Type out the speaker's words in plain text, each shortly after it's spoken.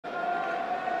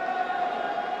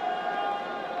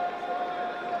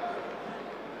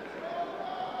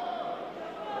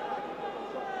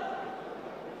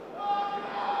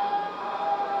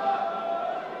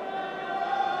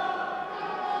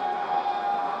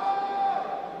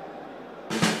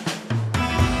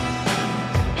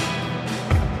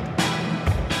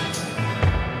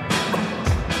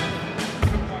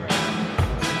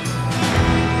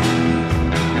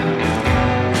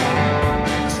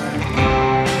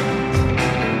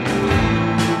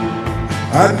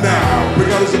And now, bring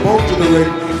out his opponent to the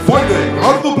ring, fighting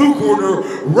out of the blue corner,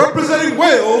 representing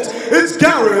Wales, it's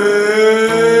Garan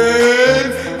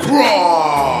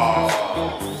CROFT.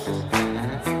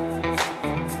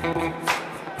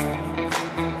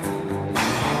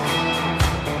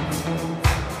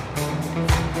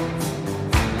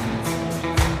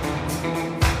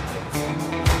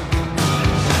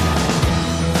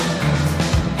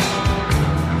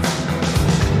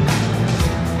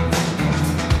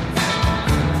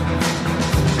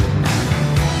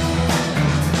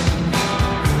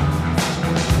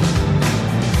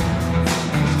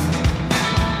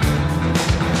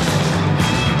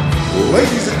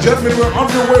 Ladies and gentlemen, we're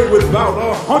underway with bout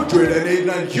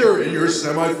 189 here in your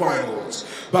semifinals.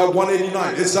 Bout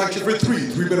 189 is sanctioned for three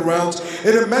 3-minute rounds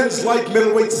in a men's light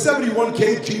middleweight 71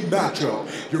 kg matchup.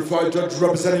 Your five judges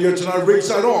representing here tonight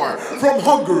ringside are from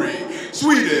Hungary,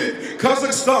 Sweden,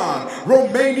 Kazakhstan,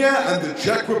 Romania, and the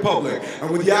Czech Republic.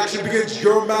 And when the action begins,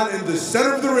 your man in the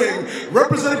center of the ring,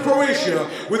 representing Croatia,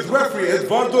 with referee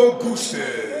Eduardo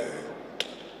Guste.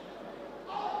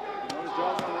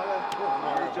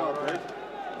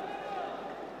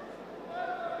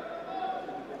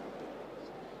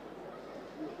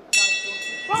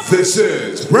 This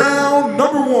is round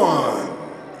number 1.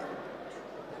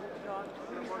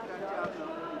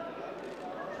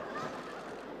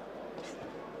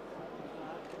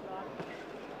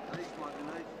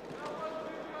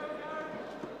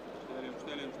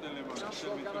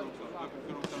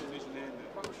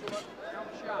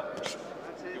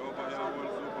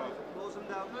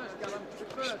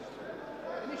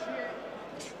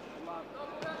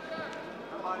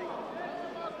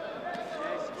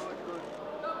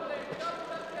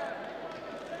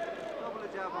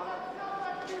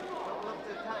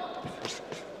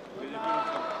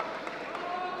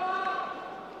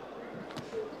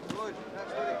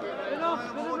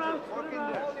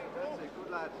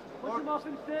 Push him off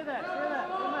and stay there, stay there.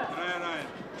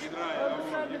 Keep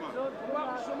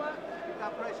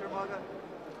that pressure, Maga.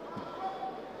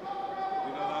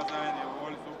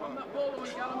 On that ball, we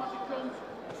got him as it comes.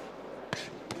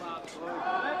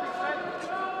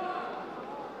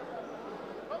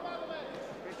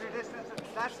 Get your distance.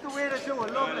 That's the way to do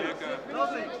it. Lovely.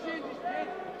 Lovely.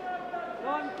 Go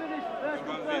on, finish. First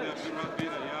and first.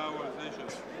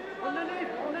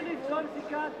 Underneath, son, if you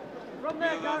can. From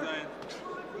there, Gary.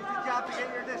 Use your jab to get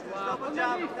your distance. Double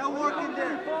jab. Now work in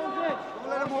there. Don't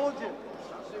let him hold you.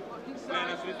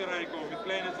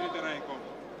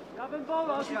 Jab and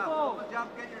ball, as you fall. Double jab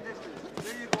to get your distance.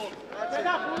 There you go. That's it.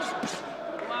 Good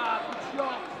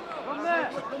shot. From there.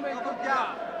 Double jab.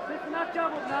 Stiffen that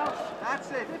jab up now. That's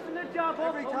it. Stiffen the jab up.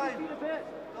 Every time.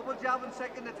 Double jab and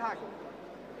second attack.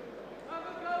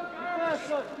 Be first,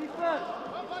 son. Be first.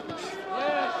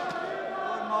 Yes.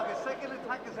 Good, Marcus. Second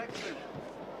attack is excellent.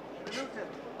 Salute it.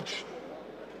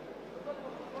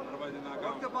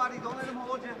 Work the body. Don't let him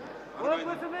hold you. Work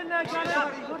with him in there,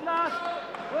 Garan. Good lad.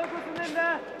 Work with him in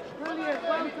there. Brilliant.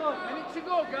 Well done. Minutes to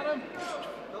go, Garan.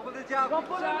 Double the jab. Drop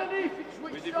one underneath.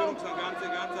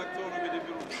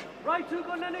 Right hook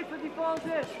underneath as he falls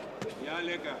in.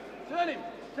 Turn him.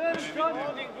 Turn him, son.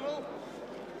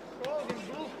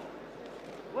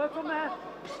 Work from there.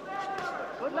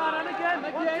 Good lad, and again.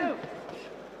 1,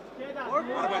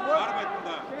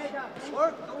 2.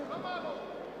 Work.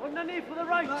 Underneath for the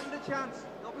right. Not in the chance.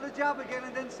 Double the jab again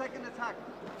and then second attack.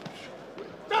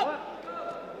 Stop!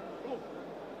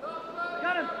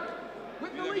 Got him.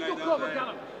 With the legal cover, got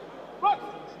him. What?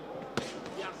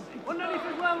 Yes. Underneath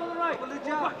as well on the right. Double the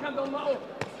jab. Backhand on that up.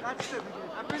 That's it.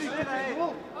 I'm pretty good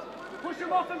ahead. Push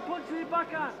him off and punch with your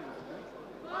backhand.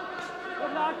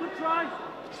 Good lad, good try.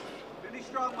 Finish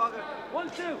strong, Maga. 1,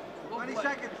 2. 20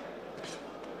 seconds.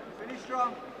 Finish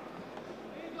strong.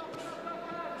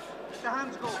 Let the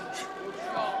hands go. Good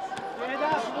shot. Stay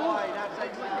there. Wide. That's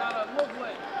excellent.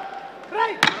 Lovely.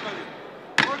 Right.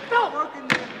 Work in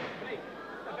there.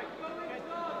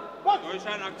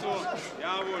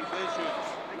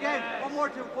 Again, 1 more,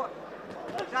 2.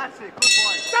 That's it. Good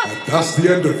boy. And that's the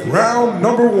end of round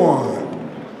number 1.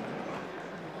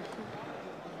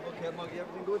 Okay, Muggy,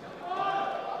 everything good?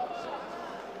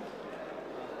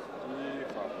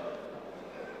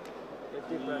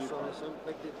 Deep breaths on this one.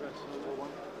 Big deep breaths on number 1.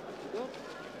 Go.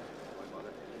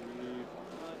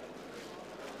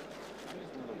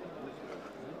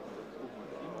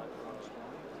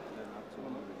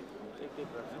 Big deep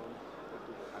breaths on.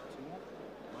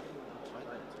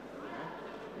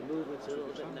 The movement's a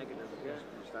little bit negative, okay?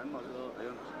 Stand, so,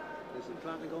 listen,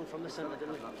 planting going from the centre,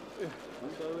 didn't we?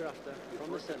 That's what we're after.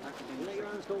 From the centre. You let your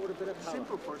hands go with a bit of power.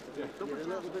 Simple first. You're a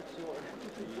little bit sort of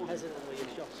hesitant with your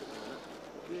shots at the minute.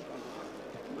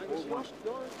 You're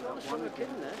stronger kid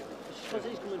in there. Because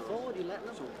he's coming forward, you're letting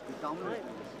him. Right.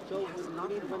 So we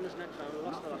need to win this next round. We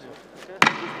lost the last one. Okay?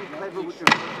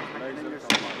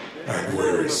 And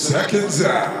we're seconds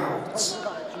out.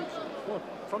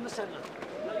 From the center.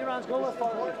 Let your hands go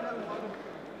forward.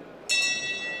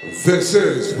 This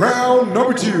is round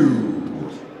number 2.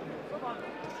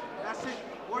 That's it.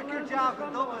 Work your job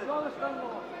and double it.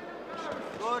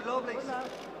 Good, lovely.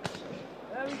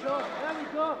 There we go. There we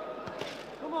go.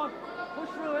 Come on. Push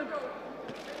through him.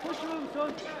 Push through him,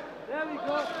 son. There we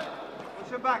go.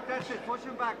 Push him back. That's it. Push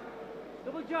him back.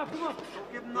 Double jab. Come on.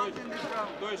 Don't give him nothing this round.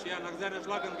 Durch, ja, nach seiner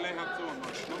Schlagen gleich Aktion.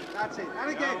 That's it. And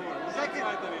again.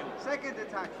 Second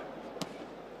attack.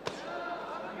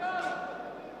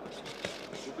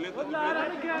 Good lad,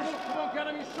 and again. Come on,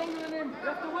 Garan, you're stronger than him. You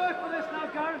have to work for this now,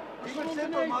 Garan. Keep it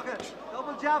simple, Mugger.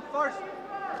 Double jab first.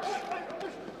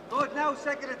 Good, now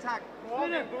second attack.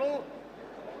 Spin it.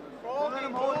 Don't let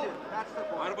him hold you. That's the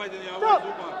point. Arbeiten, jawohl,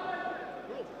 super.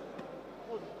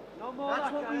 No more.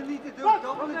 That's what we need to do.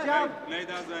 Double the jab. Gleich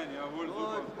da sein, jawohl, Good.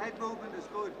 super. Head movement is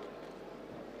good.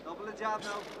 Double the jab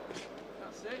now.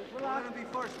 That's it. Don't let him be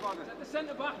first, Mugger. Set the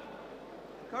centre back.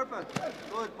 Kerpen.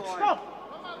 Good boy.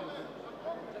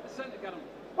 Set the centre, Garan.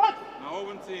 Nach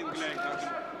oben ziehen gleich.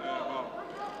 Wow.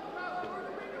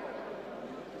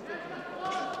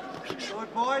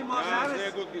 Good boy, Mugger. Ja,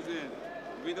 sehr gut gesehen.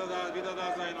 Wieder da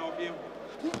sein auf ihm.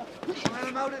 Don't let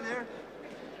him out of there.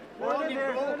 Work in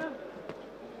there.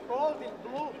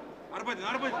 Arbeiten.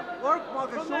 Work,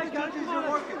 Mugger. Show the judges you're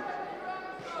working.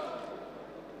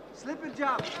 Slip and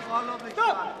jab. Oh, lovely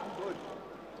shot. Good.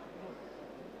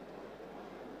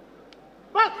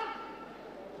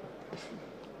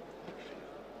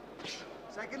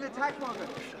 Second attack, Mugger.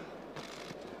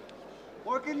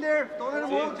 Work in there. Don't let him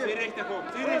hold Zieh you. rechter hoch,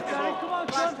 zieh Right rechter side, hoch. come on,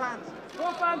 Last son. hands.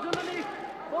 Both hands underneath.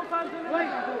 Both hands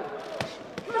underneath.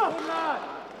 Good lad.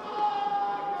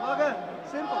 Mugger,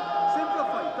 simple.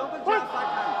 Simplify. Double jab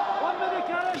backhand. 1 minute,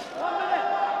 Garan. 1 minute.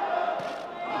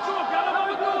 Come on, Garan. Have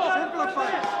a go.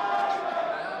 Simplify.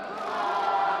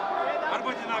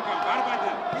 Arbeiten, Nahkampf,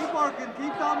 arbeiten. Keep working.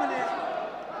 Keep dominating.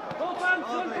 Both hands,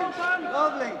 son. Lovely. Both hands.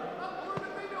 Lovely.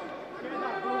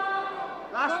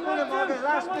 Last Come on, minute, Mugger. two.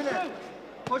 Last Come on, minute. two.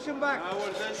 Push him back.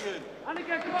 Jawohl, sehr schön. And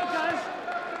again, come on, Garan.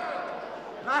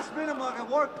 Last minute, Mugger.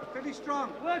 Work. Finish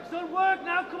strong. Work, son, work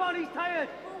now. Come on, he's tired.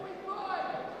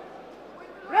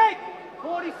 Break.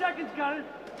 40 seconds, Garan.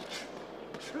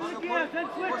 Through the Mugger, gears, then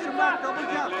push switch him it back. back. Double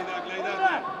jab. Gleich Good da.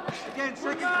 lad. Again, Good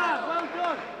second lad. attack. Well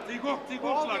done. Zieh hoch,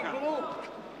 Schlager.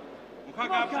 Und Come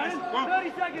kack on, ab, Garan. komm.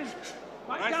 30 seconds.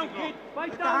 Bite Nice down, to go. kid. Bite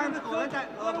Let the down. hands in the go, let front. that-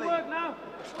 Gotta lovely. work now.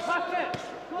 That's it.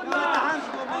 Good Let the lad. hands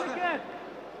go, And Mugger. again.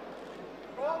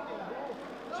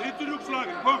 Schritt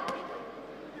zurückschlagen, komm.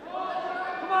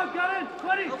 Come on, Garan.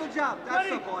 20. Double jab. That's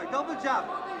the boy. Double jab.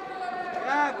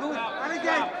 Yeah, good. And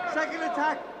again, second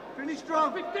attack. Finish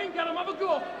strong. 15, Garan. Have a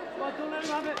go. Come on, don't let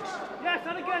him have it. Yes,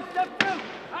 and again. Step through.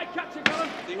 I catch it, Garan.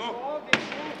 Zieh hoch.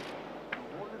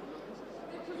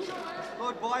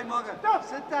 Good boy, Mugger.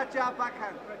 Sit that jab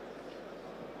backhand.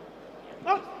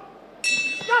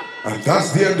 And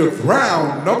that's the end of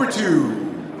round number 2.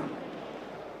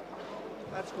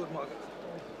 That's good, Mugger.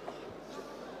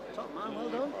 Top man, well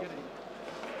done. Okay,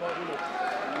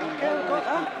 we've got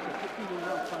that.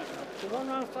 It's a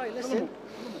 1-round fight, listen.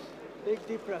 Big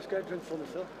deep breath, get a drink for me,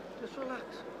 Phil. Just relax.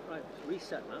 Right,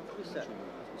 reset now, reset.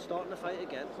 Starting the fight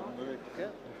again. Okay?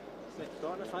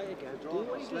 Starting the fight again. Do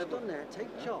what you've just done there, take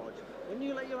charge. When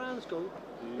you let your hands go,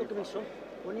 look at me, son.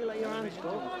 When you let your hands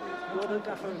go, you're the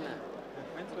gaffer in there.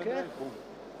 Okay?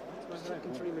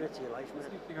 Second 3 minutes of your life, man.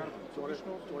 Do you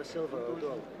want a silver or a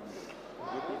gold?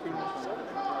 Right, you've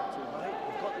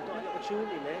got an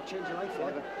opportunity there, change your life,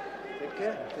 yeah?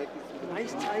 Okay?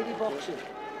 Nice tidy boxing.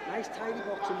 Nice tidy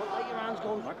boxing, but let your hands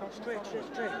go straight, straight,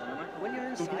 straight. When you're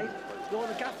inside, you're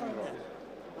the gaffer in there.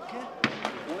 Okay?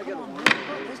 Come on, man. You've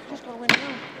got this, just gotta win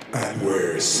now. And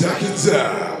we're seconds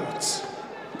out.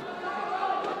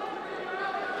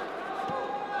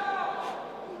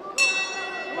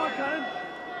 Come on, Garan.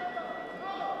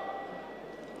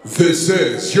 This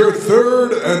is your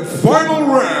third and final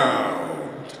round.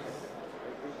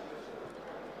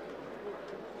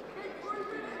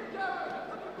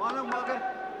 Come on, Mugger.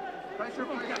 Pressure,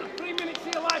 pressure. 3 minutes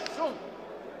of your life, son.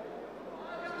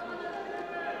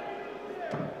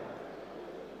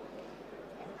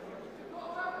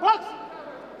 What?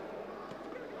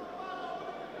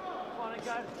 Come on,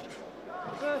 guys.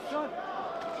 First, son.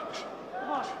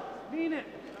 Come on. Mean it.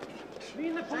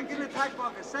 Mean the punch. Second attack,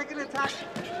 Mugger. Second attack.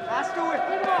 Let's do it.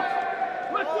 Come on.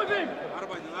 Work with him.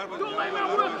 Arbeiten, arbeiten. Don't let him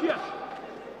outwork you.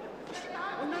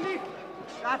 Underneath.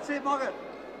 That's it, Mugger.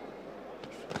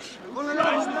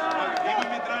 Nice. Keep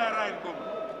him in dry reinkomen.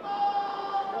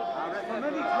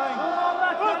 Many times.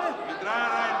 In dry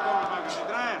reinkomen, Magomed. In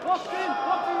dry. Box in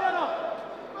then off.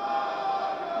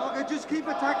 Magomed, just keep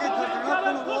attacking because they're not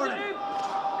going to warn him.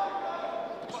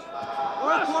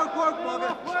 Work,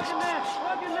 Magomed. Work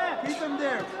in there. Keep him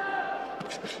there.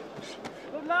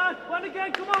 Good lad, one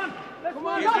again, come on. Let's work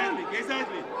on. Get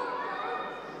Zeitli.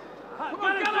 Come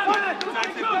on, get it.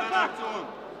 Zeitli van de actie.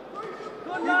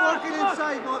 Good Keep lad. working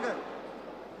inside, Magomed.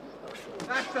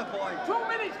 That's the boy. 2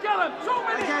 minutes, Gallum, 2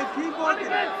 minutes. Again, keep And working.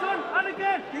 again, son, and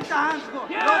again. Keep the hands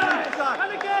going. Yes, Lovely shot.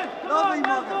 and again. Come Lovely, on,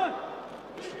 well Magomed. done.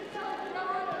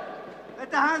 Let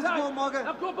the hands go, Magomed.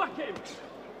 Now go back at him.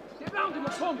 Get round him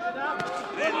and pump. Draai,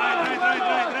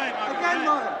 Magomed. Again,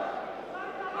 Magomed.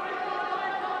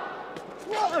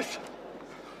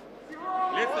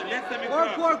 Letzte mit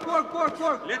Work.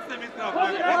 Kraft. Letzte mit Kraft.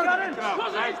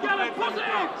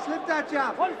 Positive. Slip that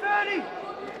jab. 130.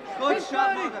 Good shot,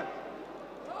 Magomed.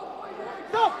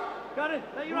 Stop. Got it.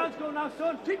 Let your hands go now,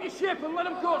 son. Keep your shape and let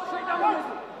him go. Straight down.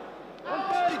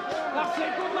 130. That's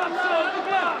it. Good man, son.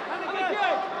 And again.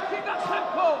 Keep that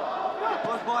tempo.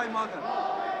 Good boy, Magomed.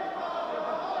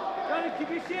 Got it. Keep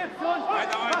your shape, son.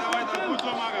 Weiter. Gut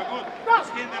so, Magomed. Gut. Das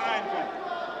Kind reinkommen.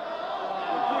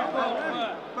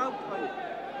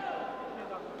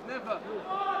 Never.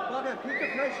 Magomed, keep the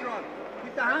pressure on.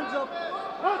 Keep the hands up.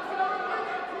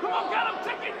 Come on, get him.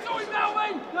 Take it to him now,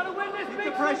 mate. Gotta win this Keep big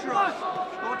the pressure on.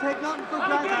 Don't take nothing for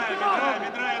granted.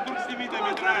 Mit drei. Durch die Mitte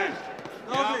mit drei.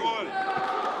 Jawohl.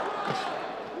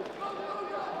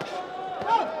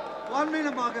 1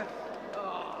 minute, Magomed.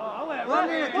 Oh, wait, 1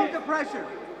 minute. Keep the pressure.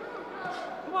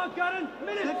 Come on, Garen.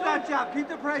 Minute. Slip that jab. Keep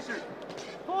the pressure.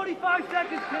 45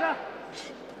 seconds, kidder.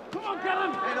 Come on,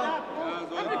 Garen. Head up.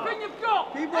 Everything you've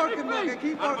got. Keep working, Everything. Magomed.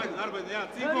 Keep working. Arbeiten, ja.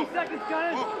 30 seconds,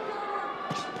 Garen.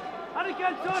 And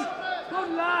again, son. Good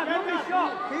lad. Lovely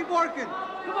shot. Keep working.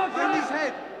 Come on, Bend his Garen.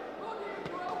 head.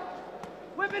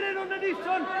 Whip it in underneath,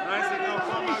 son. Nice Whip it in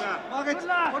enough, underneath. Magomed. Good Magomed,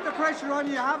 lad. put the pressure on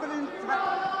you. Have it in.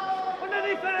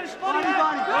 Underneath it. Body.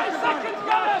 30 seconds,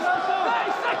 Garen.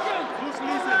 30 seconds.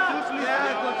 Zuschließen.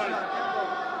 Yeah, good shot.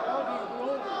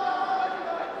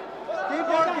 Keep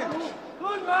working.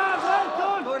 Good man. Well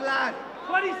done. Good lad.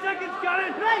 20 seconds,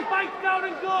 Garen. Spike down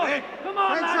and go. Hey. Come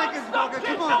on, 10 lad. seconds, Stop, Magomed.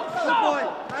 kid, Come on. don't Good stop. boy.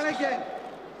 And again.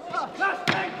 Last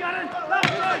 10, Garen. Last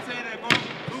 10. Zähne, komm.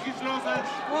 Zugeschlossen.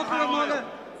 Go for it, Magomed.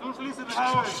 Zuschließen mit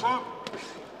Hauen. Komm.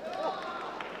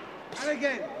 And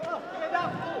again.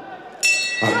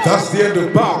 And that's the end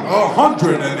of bout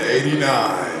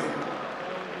 189.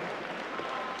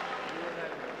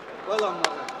 Well done,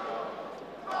 Magomed.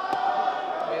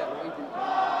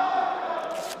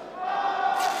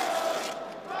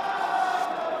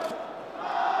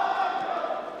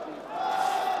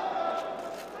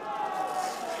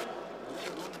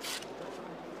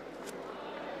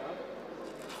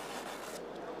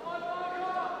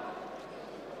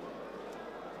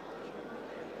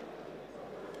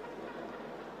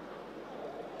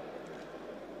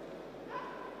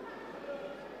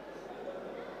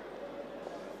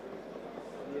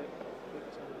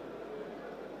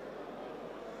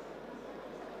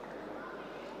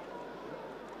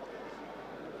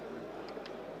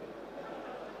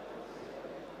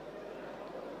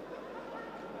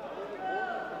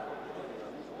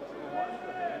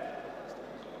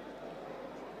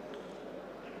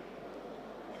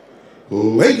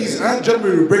 Ladies and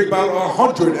gentlemen, we bring bout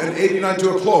 189 to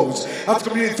a close after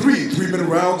completing 3-minute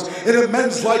rounds in a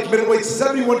men's light middleweight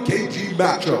 71 kg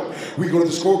matchup. We go to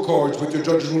the scorecards with your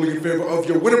judges ruling in favor of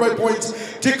your winner by points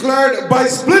declared by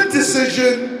split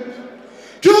decision.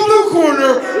 To the blue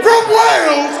corner from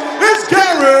Wales is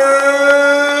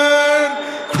Garan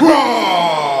CROFT.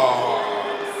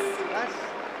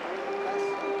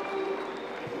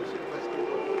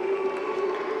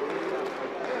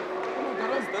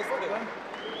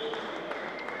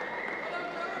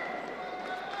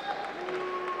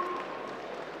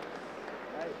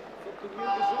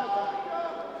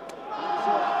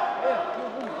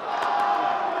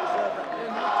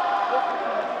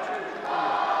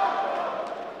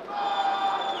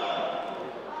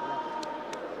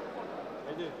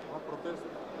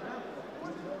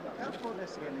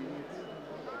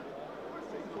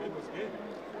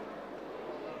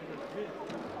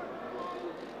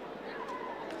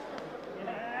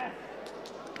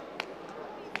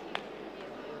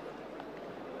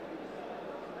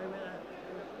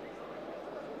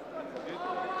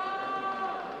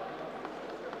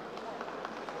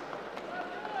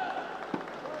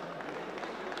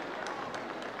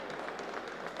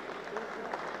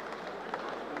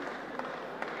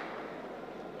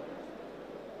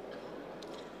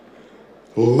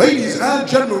 Ladies and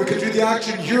gentlemen, we continue the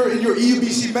action here in your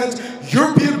EUBC Men's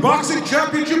European Boxing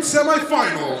Championship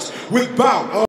semifinals with bout of